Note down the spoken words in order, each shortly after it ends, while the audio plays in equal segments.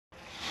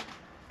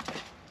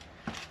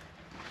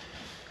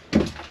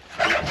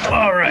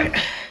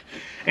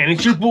And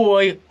it's your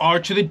boy, R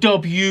to the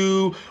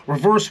W,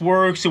 Reverse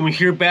Works, and we're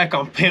here back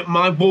on Pimp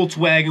My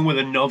Volkswagen with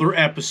another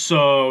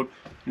episode.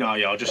 No,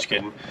 y'all, just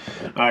kidding.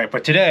 Alright,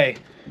 but today,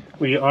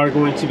 we are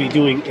going to be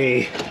doing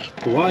a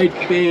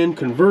wideband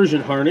conversion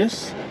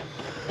harness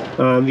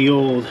on the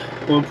old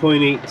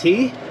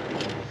 1.8T.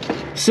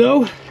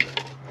 So,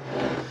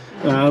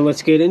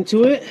 let's get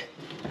into it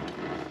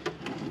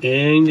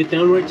and get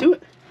down right to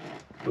it.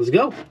 Let's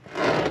go.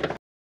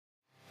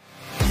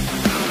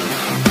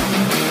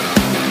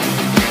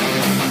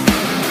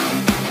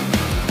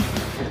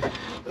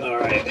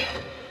 Alright,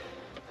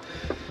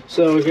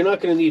 so you're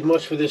not going to need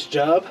much for this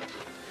job.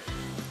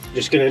 You're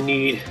just going to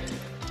need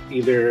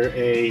either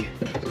a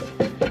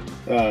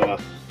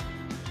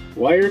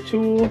wire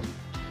tool,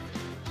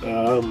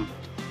 a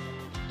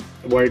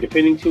wire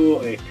depending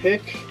tool, a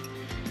pick,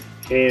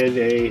 and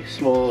a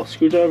small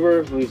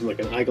screwdriver. I'm using like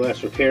an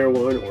eyeglass repair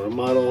one or a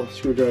model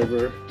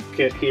screwdriver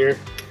kit here.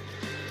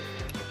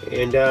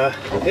 And yeah,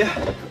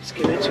 let's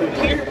get into it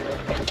here.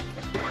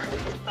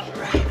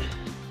 Alright.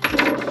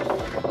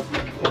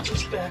 Put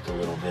this back a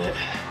little bit.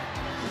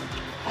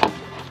 I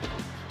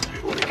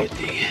want to get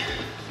the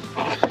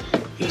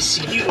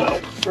ECU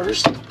out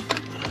first.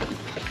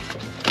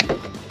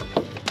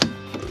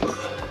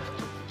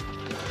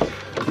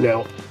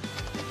 Now,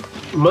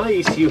 my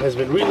ECU has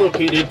been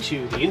relocated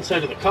to the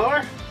inside of the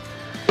car.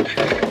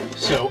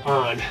 So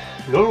on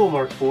normal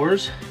Mark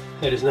IVs,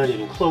 that is not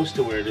even close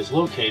to where it is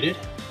located.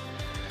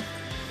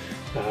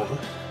 I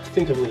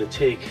think I'm going to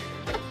take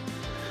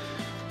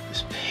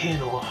this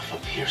panel off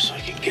up here so I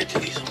can get to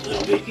these a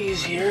little bit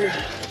easier.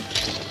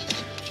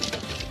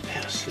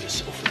 Pass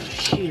this over to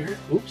here.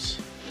 Oops.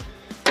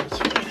 That's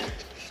fine.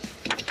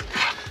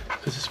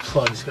 Because this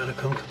plug's got to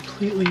come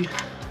completely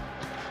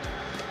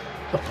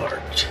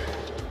apart.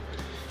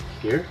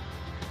 Here.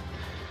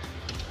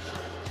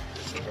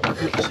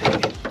 Oops.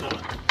 Oh,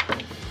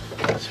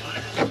 that's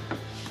fine.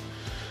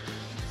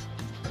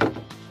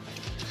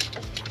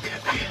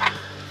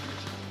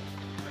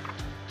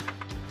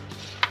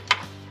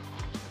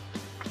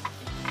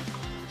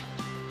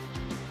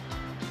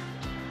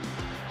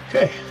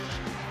 Okay,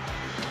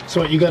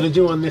 so what you got to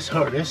do on this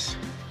harness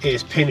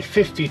is pin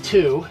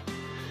 52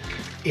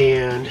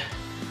 and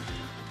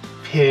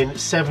pin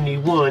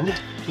 71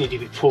 need to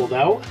be pulled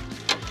out,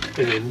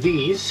 and then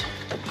these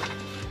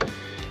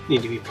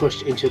need to be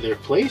pushed into their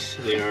place.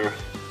 They are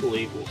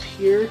labeled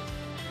here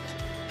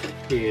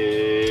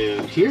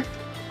and here.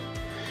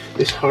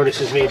 This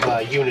harness is made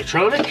by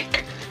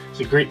Unitronics.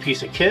 It's a great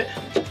piece of kit.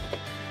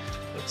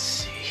 Let's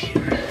see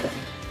here.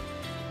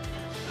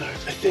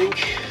 Alright, I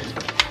think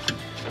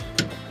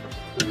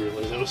I didn't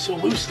realize I was so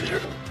loose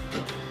there.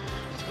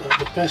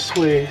 The best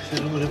way that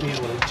I'm going to be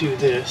able to do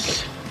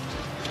this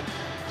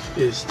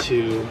is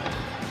to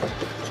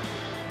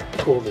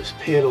pull this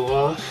panel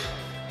off.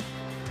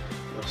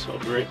 So I'll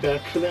be right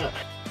back for that.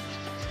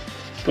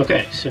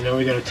 Okay, so now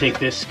we got to take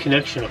this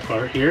connection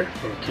apart here,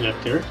 or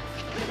connector.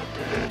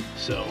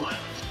 So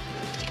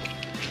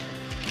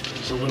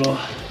there's a little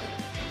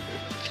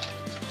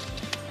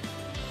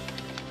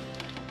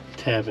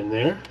tab in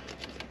there.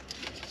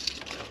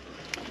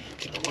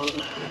 Get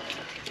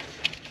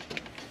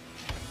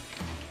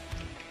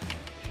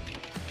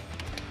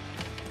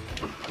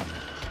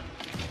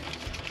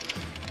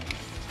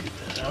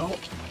that out.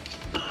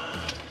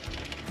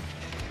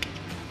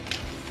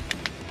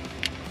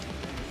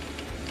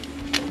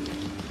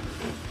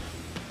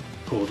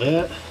 Pull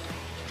that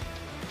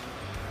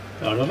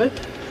out of it.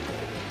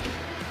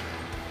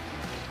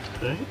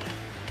 Right.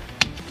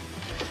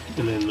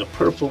 And then the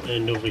purple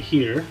end over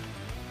here,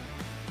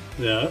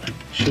 that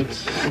should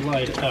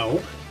slide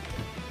out.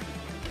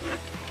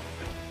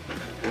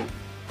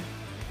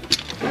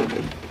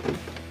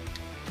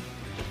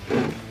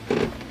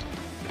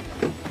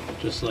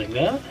 Just like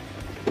that.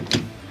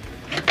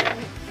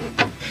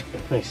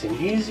 Nice and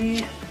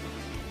easy.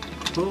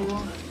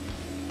 Boom.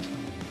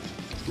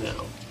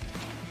 Now.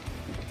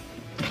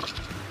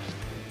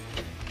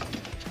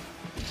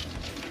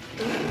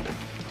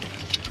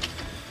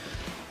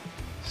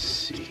 Let's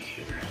see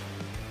here.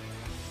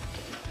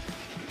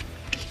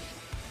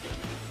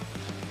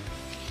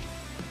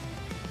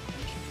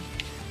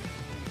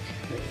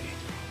 Okay.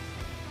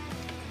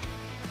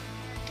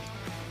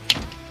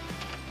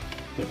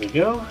 There we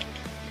go.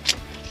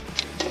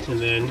 And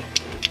then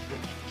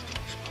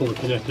just pull the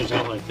connectors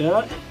out like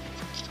that.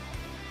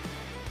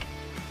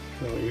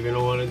 Now what you're going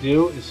to want to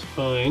do is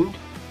find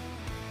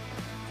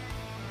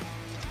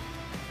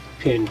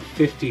pin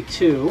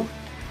 52,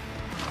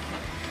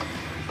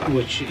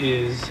 which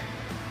is,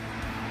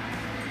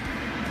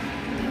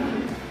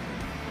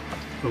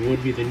 or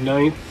would be the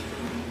 9th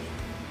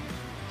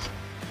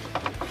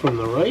from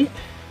the right.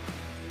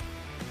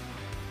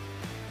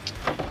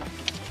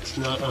 It's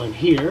not on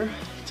here,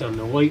 it's on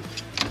the white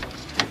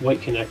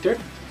connector.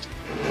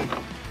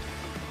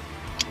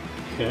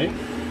 Okay.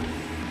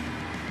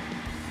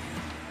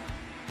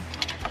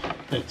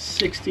 That's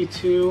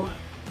 62.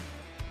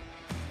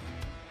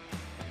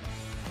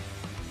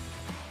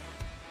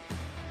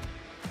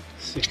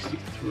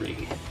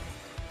 63.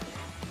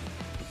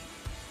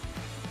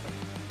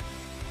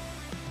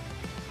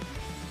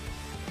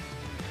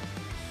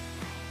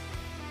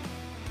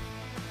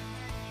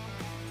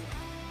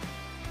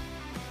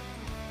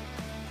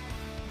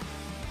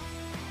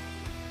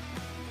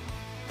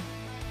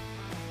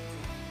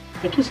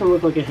 It doesn't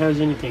look like it has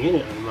anything in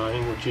it on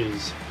mine, which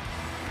is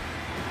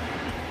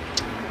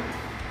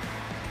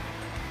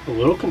a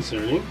little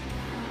concerning,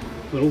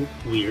 a little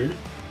weird.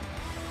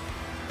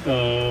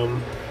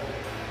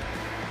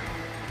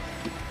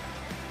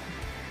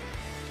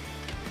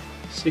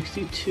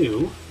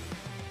 62,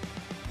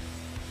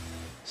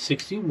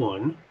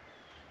 61,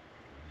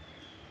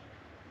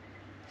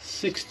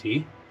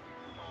 60,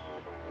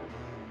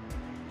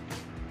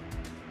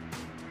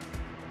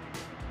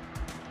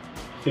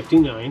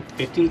 59,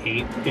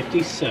 58,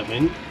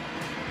 57,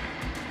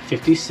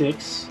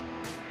 56,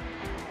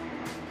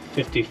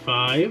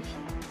 55,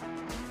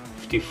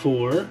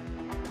 54,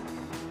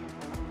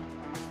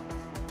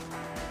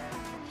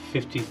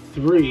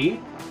 53,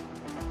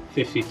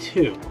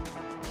 52.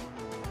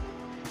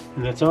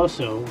 And that's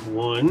also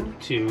 1,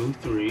 2,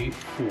 3,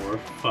 4,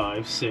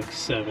 5, 6,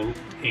 7,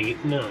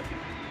 8, 9.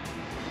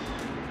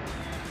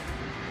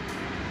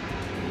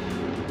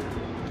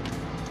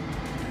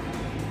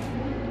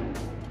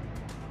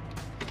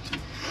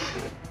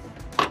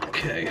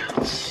 Okay,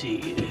 let's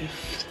see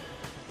if...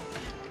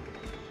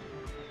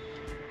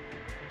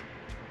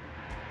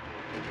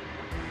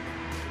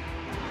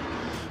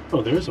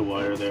 Oh, there's a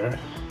wire there.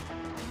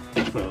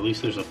 Well, at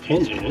least there's a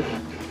pin in it.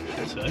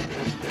 That's it.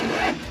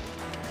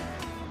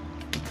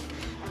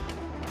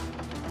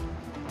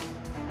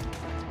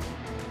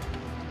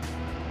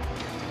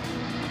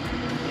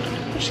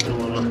 I'm just going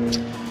to want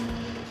to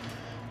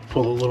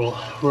pull the little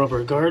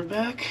rubber guard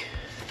back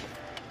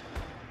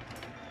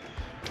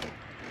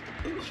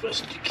as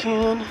best you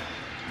can.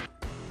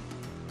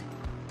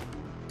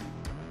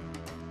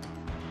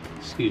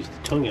 Excuse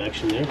the tongue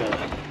action there,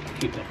 gotta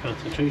keep that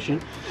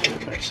concentration.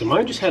 Alright, so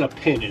mine just had a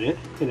pin in it,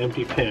 an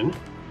empty pin.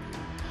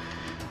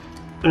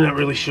 I'm not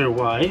really sure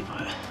why,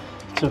 but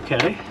it's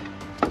okay.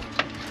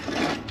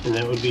 And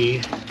that would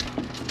be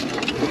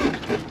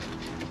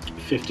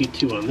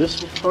 52 on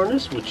this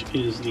harness, which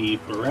is the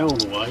brown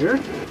wire.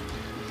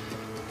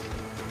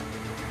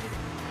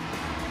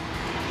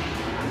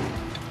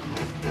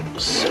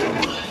 So,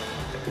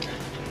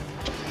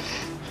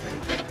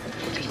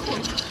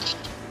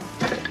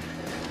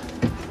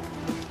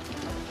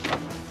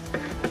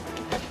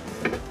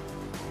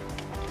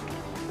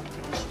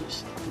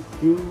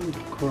 through the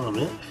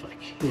grommet if I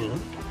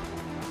can.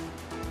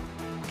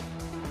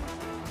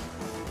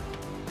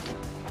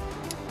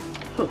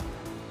 Huh.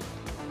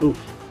 Oof.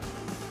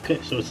 Okay,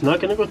 so it's not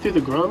going to go through the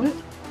grommet.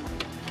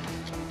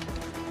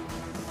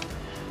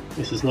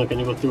 This is not going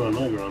to go through on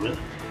my grommet.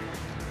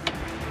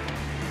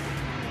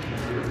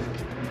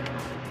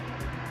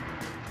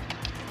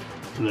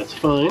 And that's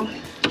fine,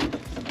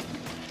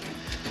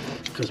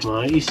 because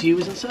my ECU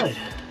is inside,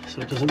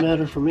 so it doesn't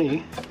matter for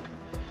me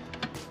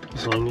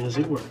as long as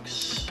it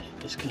works.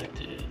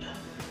 Disconnected.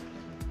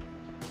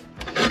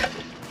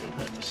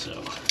 Right, so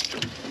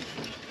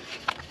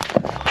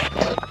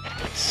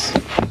let's see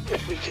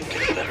if we can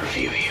get a better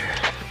view here.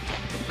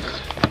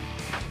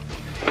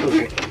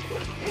 Okay,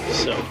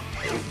 so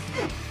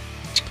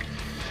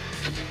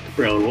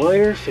brown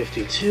wire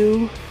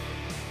 52.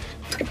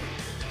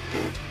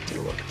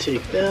 Gonna want to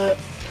take that.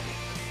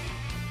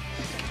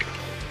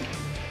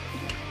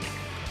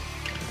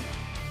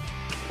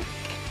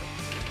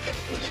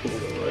 Just gonna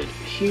go right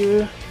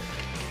here.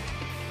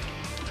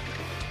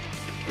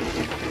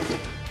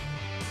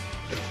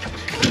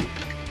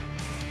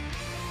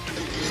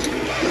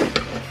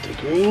 The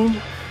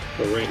green,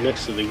 or right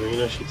next to the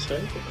green, I should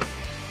say.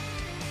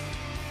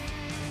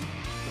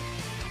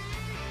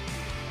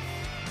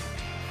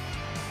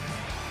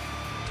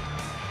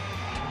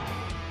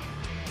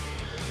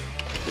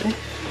 Okay.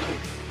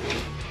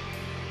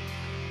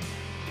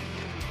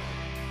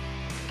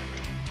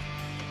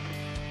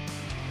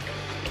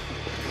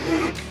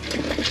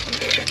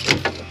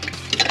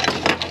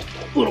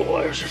 Little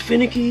wires are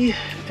finicky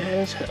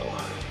as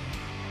hell.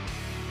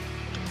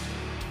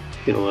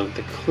 Gonna let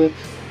the clip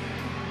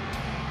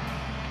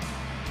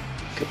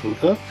going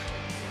up.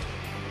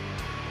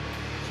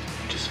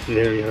 Just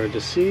very hard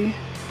to see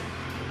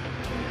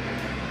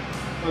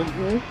on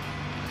here.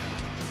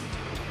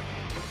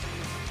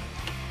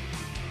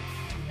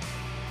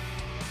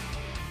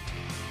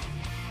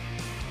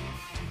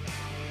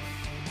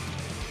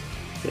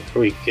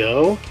 There we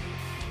go.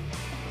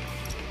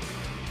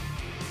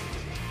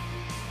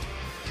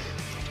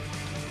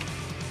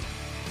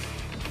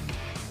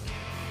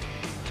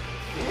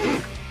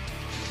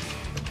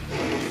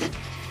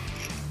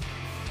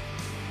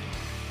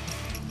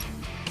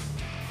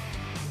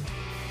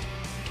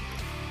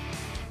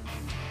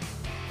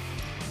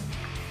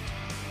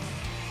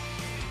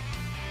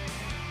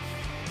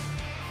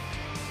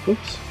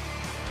 Oops.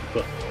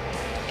 But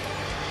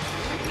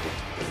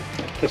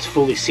that's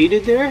fully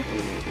seated there.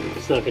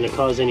 It's not going to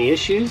cause any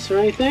issues or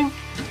anything.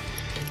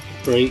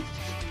 Right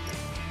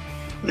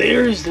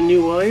there's the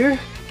new wire.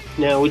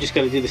 Now we just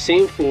got to do the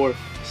same for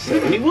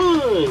 71.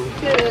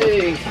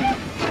 Yay!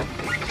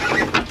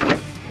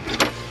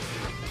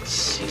 Let's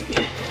see.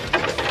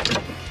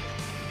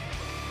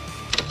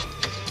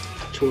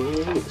 Which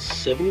one is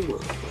 71?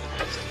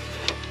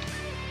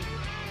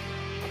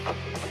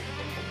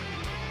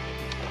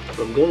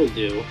 what I'm going to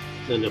do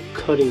is end up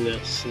cutting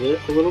that slit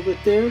a little bit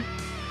there,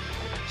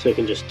 so I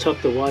can just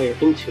tuck the wire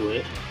into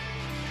it.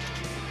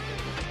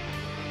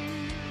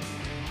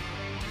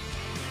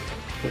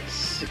 That's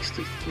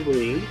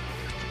 63.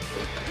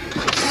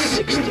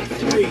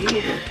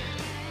 63.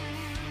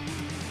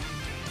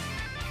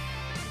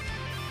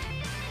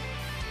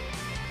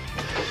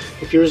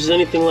 If yours is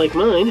anything like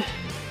mine,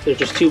 they're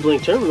just two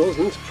blank terminals,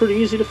 and it's pretty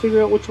easy to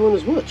figure out which one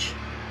is which.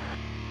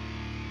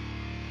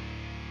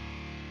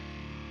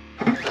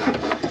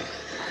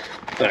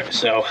 Alright,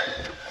 so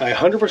I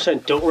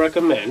 100% don't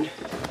recommend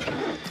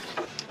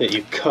that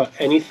you cut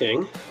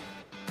anything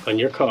on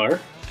your car,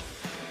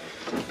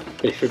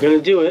 but if you're going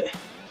to do it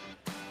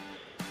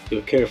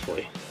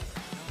carefully.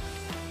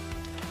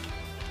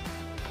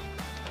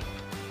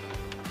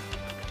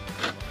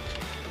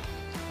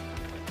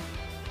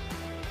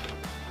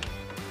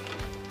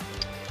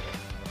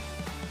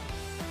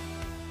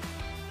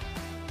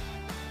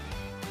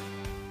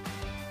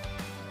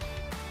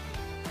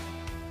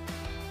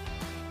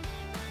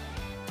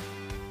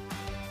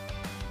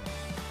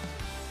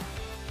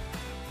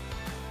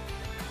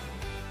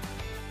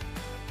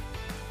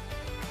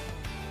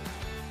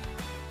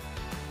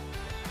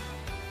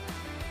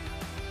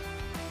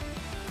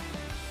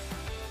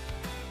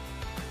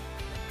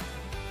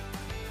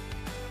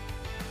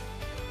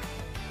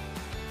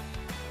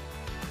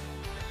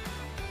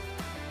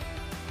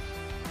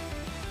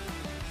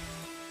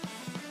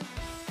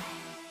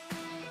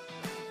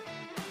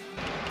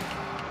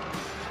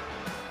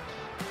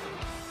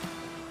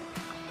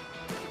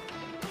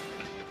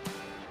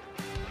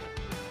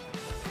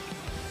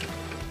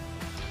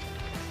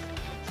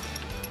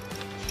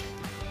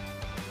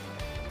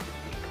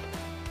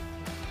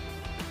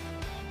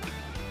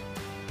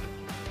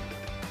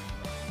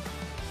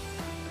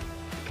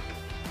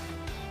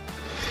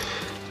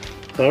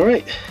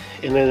 Alright,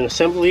 and then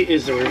assembly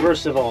is the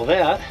reverse of all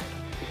that.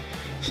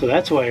 So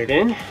that's wired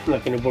in. I'm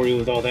not going to bore you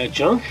with all that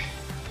junk.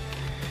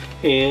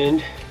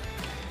 And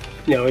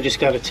now I just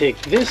got to take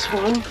this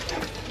one.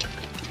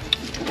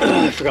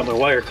 I forgot my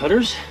wire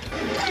cutters.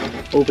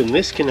 Open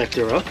this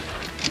connector up.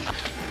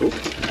 Oop,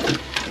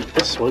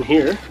 this one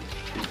here,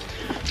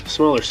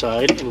 smaller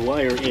side, and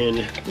wire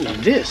in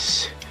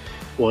this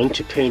one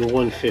to pin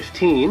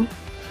 115.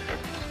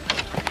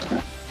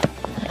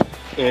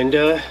 And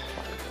we'll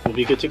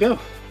be good to go.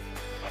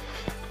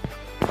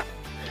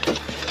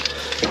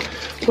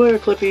 Wire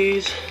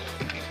clippies.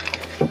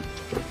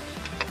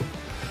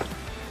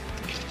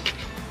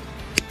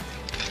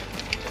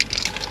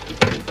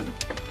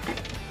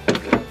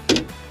 Okay.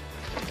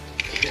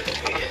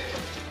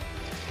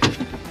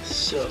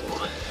 So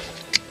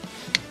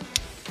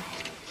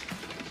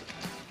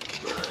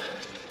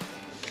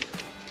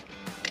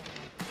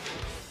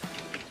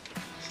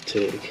let's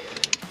take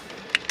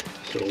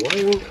the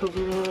wiring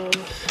cover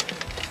off.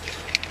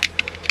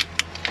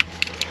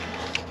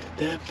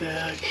 That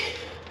back.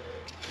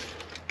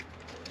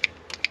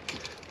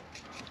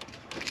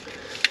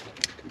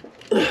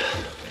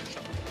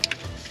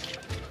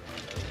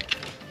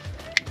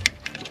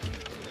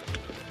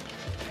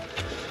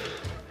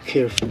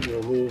 Carefully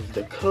remove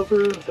the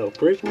cover without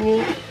breaking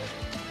it.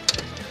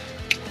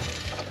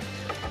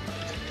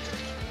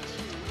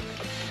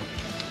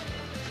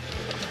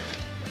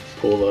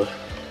 Pull the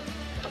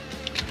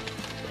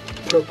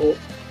purple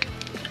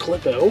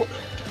clip out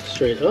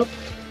straight up.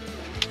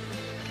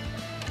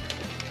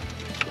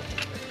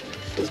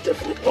 It's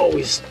definitely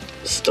always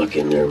stuck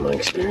in there in my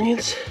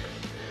experience.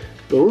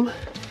 Boom.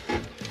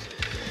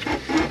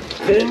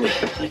 Then,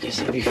 like I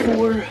said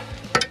before,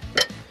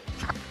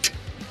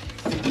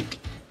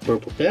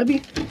 purple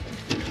tabby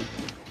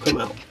come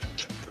out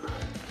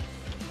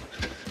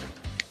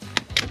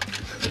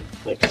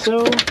like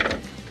so.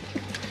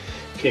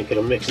 Can't get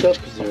them mixed up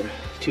because they're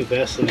two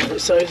vastly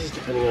different sizes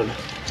depending on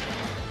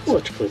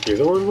which clip you're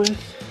going with.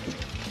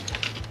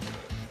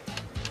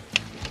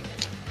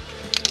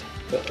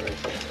 Alright,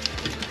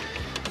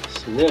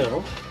 so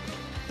now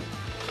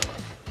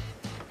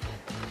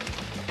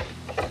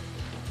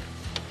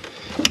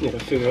you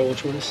gotta figure out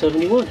which one is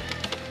 71.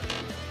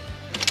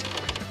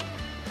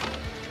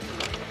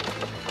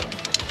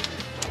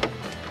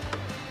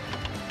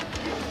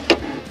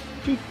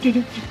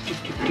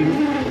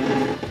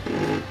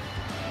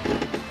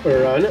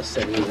 Or not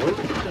 71.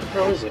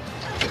 How is it?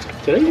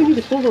 Did I even need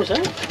to pull those out?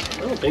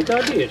 I don't think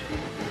I did.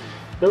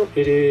 No,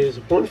 it is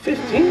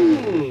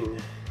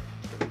 115.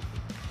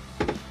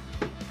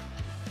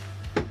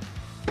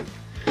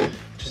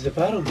 Which is the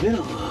bottom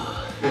middle.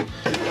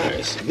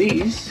 Alright, so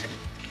these.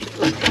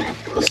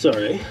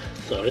 Sorry.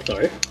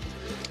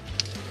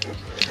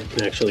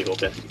 Can actually go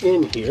back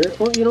in here.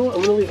 Well, you know what?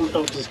 I'm gonna leave them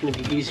out because it's gonna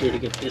be easier to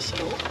get this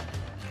out.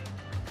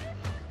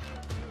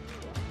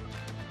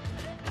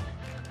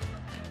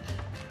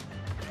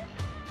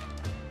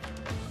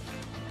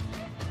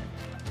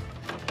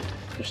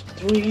 There's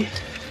 3.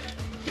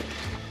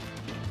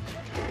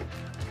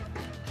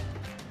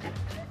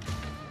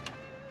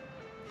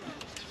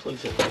 This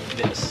plugs in like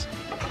this.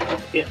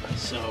 Yeah,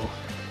 so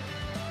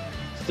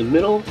it's the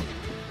middle.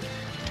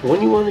 The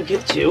one you want to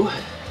get to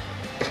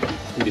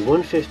And the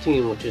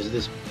 115, which is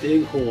this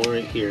big hole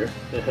right here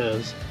that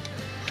has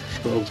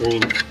a little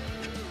green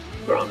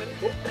grommet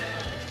in it,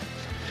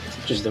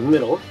 which is the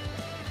middle.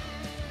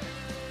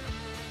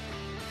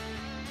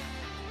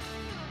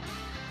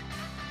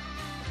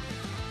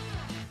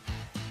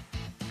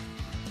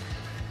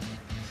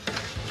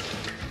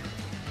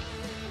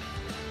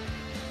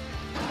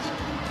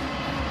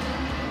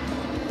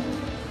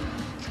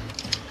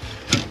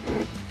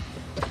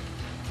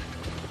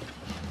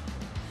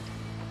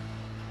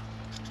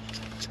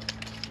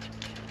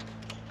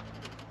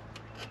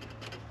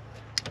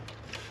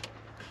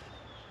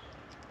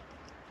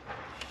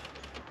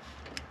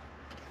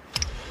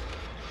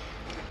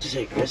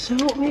 Take this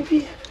out,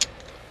 maybe?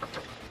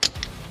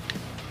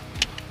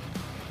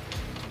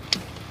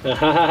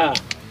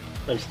 Ahaha!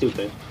 I'm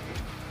stupid.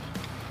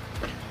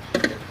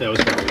 That was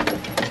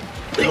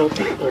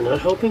helping or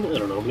not helping? I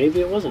don't know.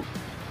 Maybe it wasn't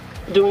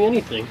doing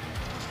anything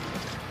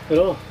at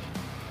all.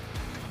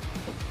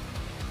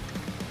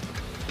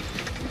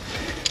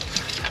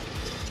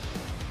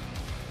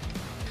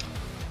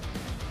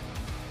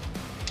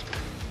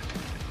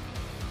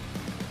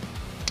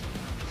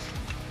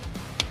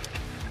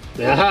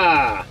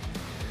 Aha!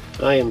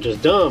 I am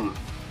just dumb.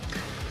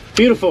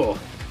 Beautiful.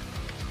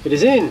 It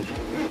is in.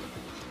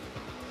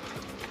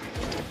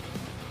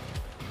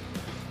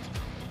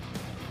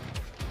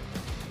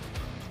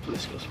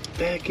 This goes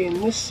back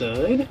in this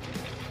side.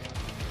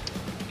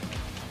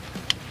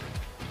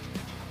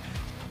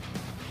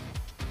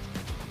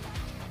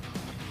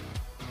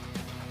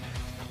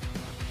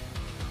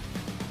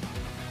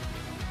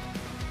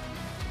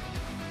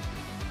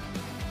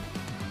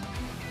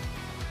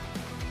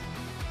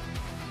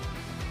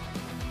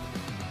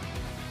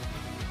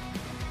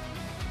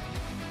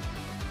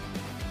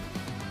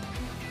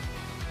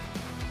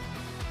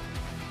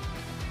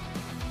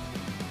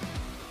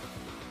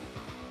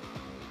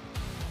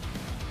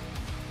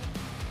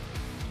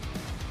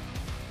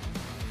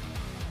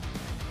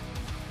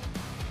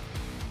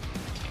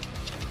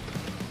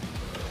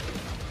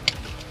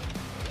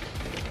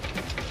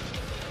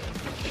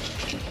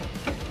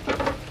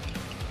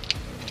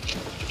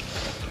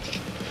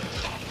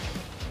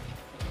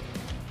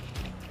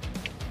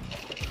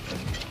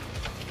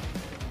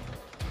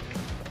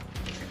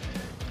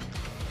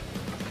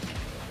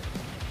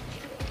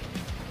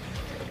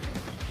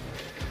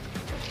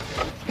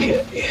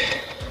 Okay.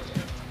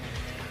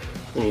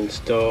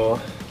 Install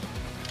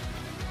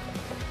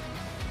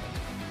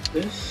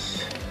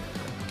this.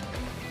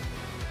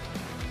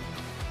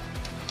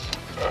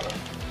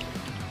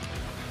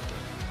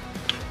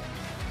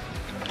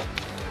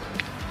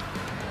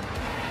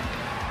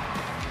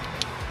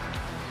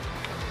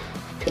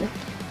 Okay.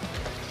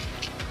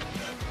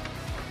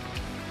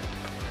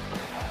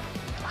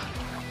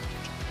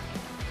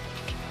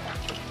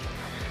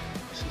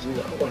 This is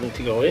not wanting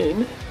to go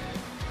in.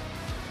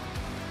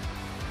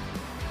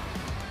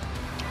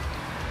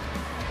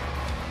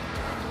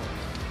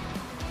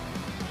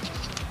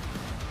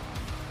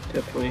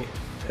 Definitely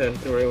had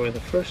it the right way the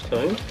first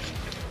time.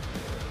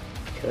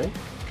 Okay.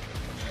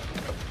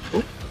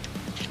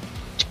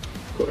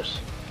 Of course,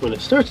 when it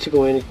starts to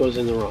go in, it goes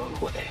in the wrong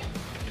way.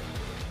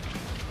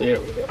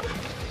 There we go.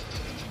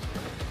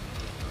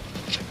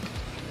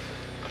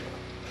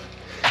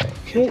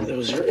 Okay,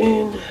 those are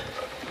in.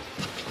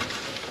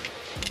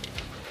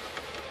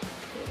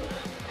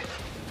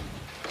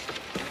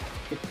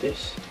 Get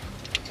this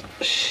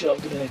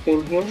shoved back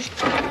in here.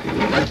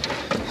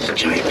 It's a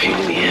giant pain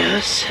in the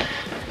ass.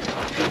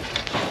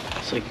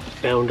 It's like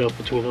bound up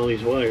between all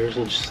these wires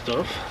and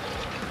stuff.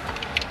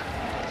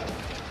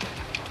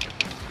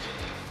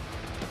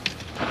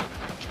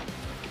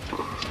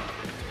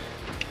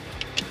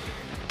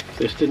 If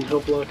this didn't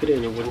help lock it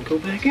in, it wouldn't go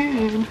back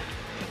in.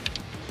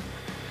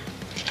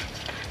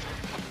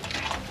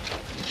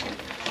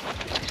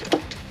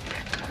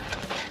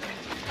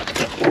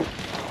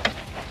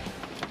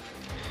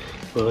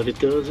 But it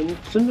does, and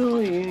it's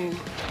annoying.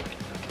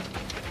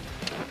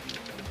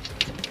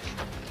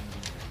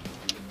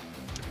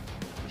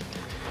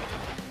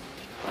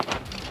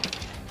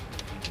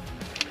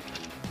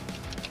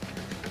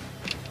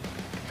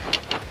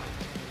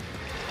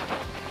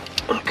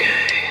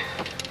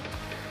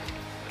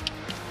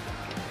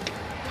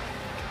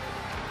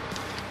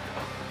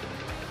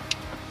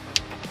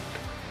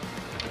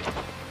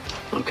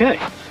 Okay,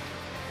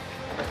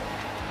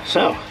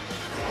 so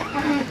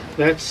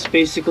that's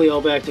basically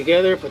all back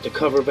together. Put the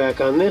cover back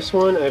on this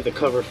one. I have the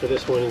cover for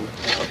this one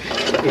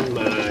in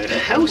my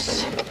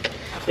house.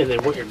 And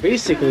then what you're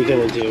basically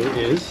going to do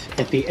is,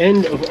 at the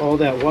end of all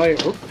that wire,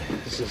 oh,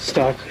 this is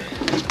stock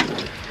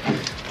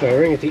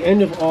wiring. At the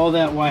end of all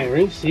that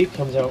wiring, see, it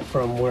comes out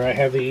from where I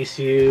have the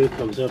ECU,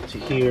 comes up to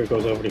here,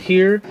 goes over to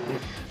here.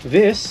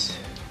 This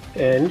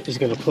end is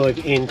going to plug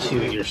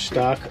into your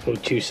stock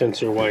O2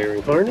 sensor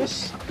wiring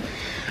harness.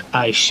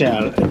 I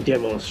shall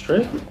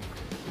demonstrate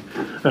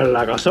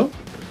like so.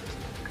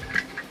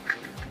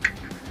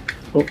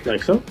 Oh,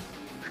 like so.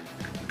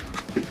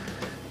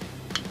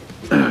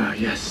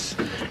 Yes.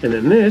 And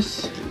then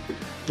this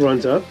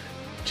runs up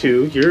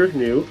to your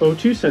new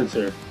O2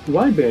 sensor,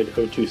 wideband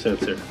O2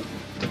 sensor.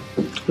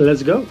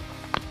 Let's go.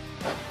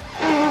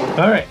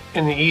 Alright,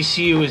 and the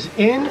ECU is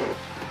in.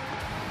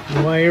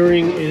 The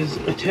wiring is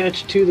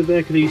attached to the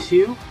back of the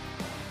ECU.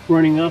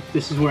 Running up,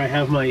 this is where I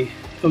have my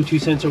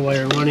O2 sensor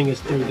wire running, is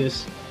through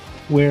this,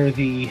 where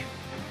the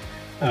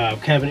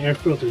cabin air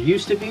filter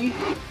used to be.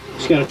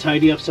 Just got to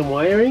tidy up some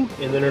wiring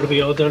and then it'll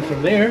be all done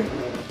from there.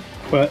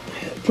 But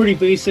pretty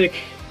basic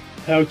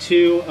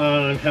how-to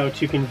on how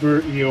to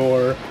convert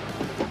your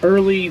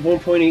early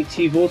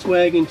 1.8T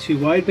Volkswagen to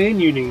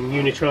wideband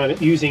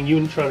using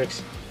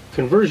Unitronics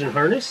conversion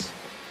harness.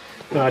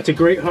 It's a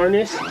great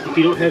harness. If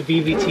you don't have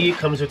VVT, it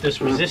comes with this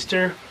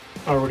resistor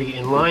already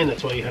in line.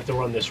 That's why you have to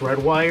run this red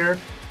wire,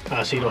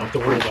 so you don't have to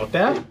worry about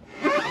that.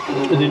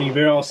 And then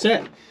you're all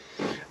set.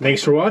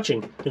 Thanks for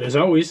watching, and as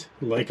always,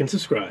 like and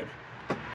subscribe.